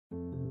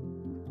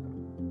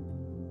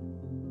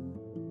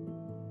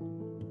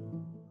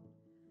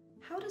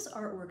How does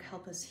artwork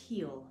help us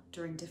heal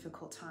during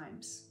difficult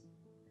times?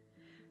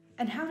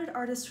 And how did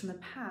artists from the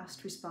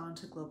past respond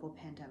to global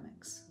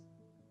pandemics?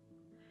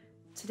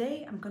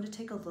 Today, I'm going to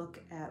take a look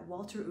at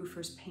Walter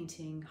Ufer's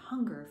painting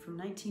Hunger from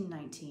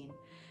 1919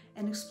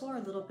 and explore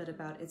a little bit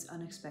about its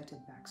unexpected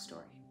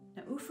backstory.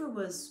 Now, Ufer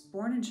was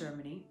born in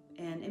Germany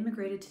and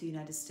immigrated to the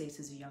United States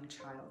as a young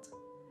child.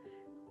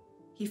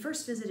 He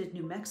first visited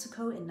New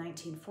Mexico in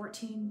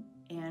 1914,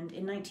 and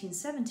in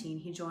 1917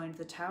 he joined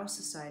the Tao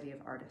Society of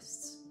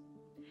Artists.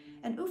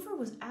 And Ufer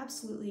was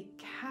absolutely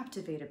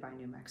captivated by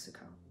New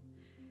Mexico.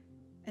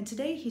 And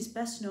today he's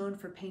best known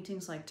for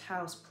paintings like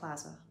Tao's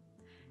Plaza.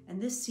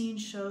 And this scene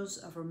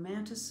shows a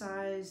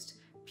romanticized,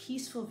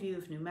 peaceful view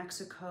of New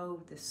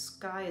Mexico. The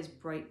sky is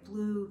bright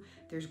blue,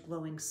 there's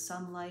glowing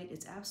sunlight,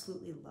 it's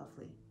absolutely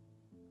lovely.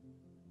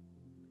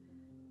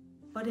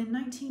 But in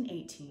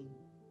 1918,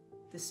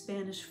 the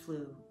Spanish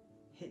flu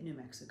hit New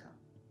Mexico.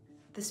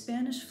 The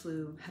Spanish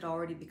flu had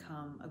already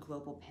become a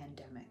global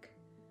pandemic,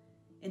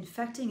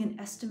 infecting an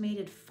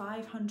estimated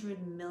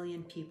 500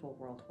 million people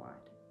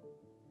worldwide.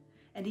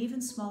 And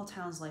even small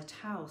towns like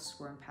Taos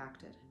were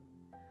impacted.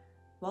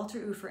 Walter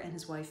Ufer and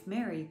his wife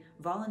Mary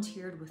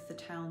volunteered with the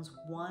town's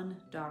one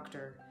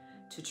doctor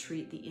to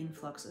treat the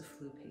influx of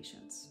flu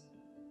patients.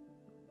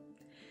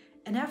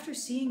 And after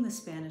seeing the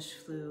Spanish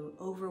flu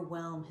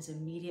overwhelm his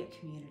immediate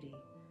community,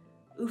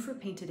 Ufer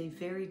painted a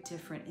very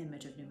different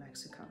image of New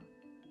Mexico.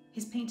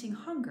 His painting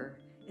Hunger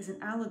is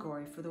an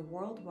allegory for the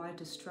worldwide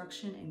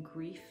destruction and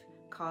grief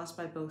caused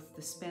by both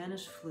the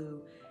Spanish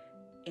flu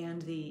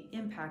and the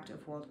impact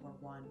of World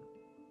War I.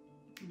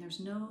 And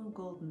there's no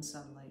golden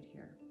sunlight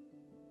here.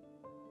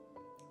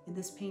 In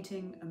this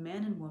painting, a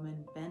man and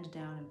woman bend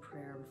down in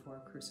prayer before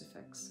a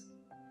crucifix.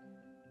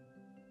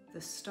 The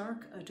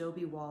stark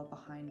adobe wall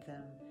behind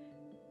them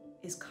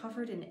is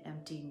covered in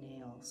empty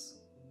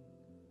nails,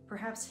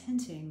 perhaps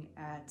hinting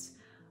at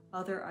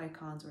other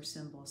icons or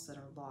symbols that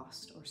are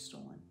lost or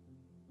stolen.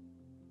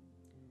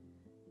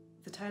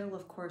 The title,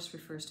 of course,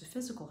 refers to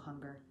physical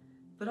hunger,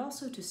 but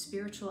also to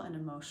spiritual and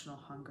emotional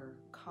hunger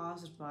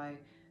caused by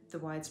the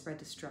widespread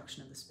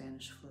destruction of the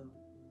Spanish flu.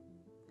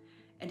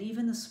 And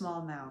even the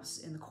small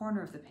mouse in the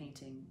corner of the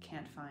painting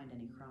can't find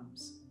any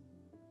crumbs.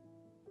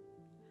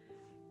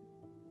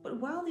 But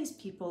while these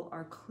people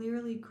are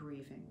clearly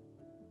grieving,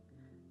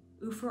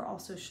 Ufer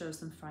also shows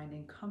them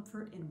finding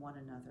comfort in one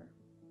another.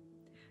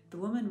 The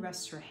woman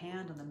rests her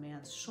hand on the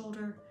man's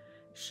shoulder,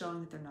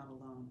 showing that they're not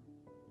alone.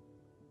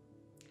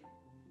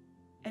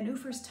 And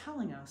Ufer's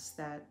telling us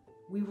that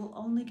we will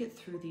only get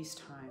through these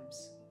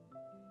times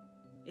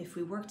if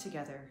we work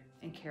together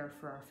and care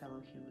for our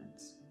fellow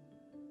humans.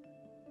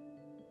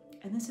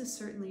 And this is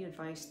certainly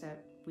advice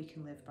that we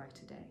can live by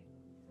today.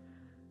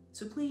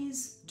 So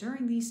please,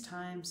 during these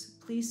times,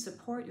 please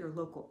support your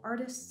local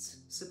artists,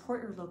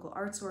 support your local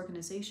arts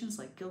organizations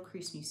like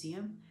Gilcrease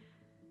Museum,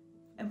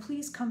 and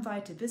please come by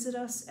to visit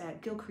us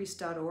at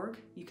gilcrease.org.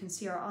 You can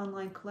see our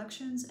online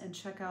collections and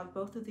check out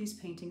both of these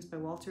paintings by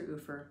Walter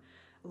Ufer,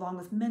 along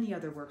with many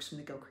other works from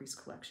the Gilcrease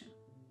collection.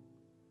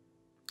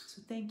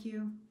 So thank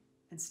you,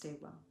 and stay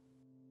well.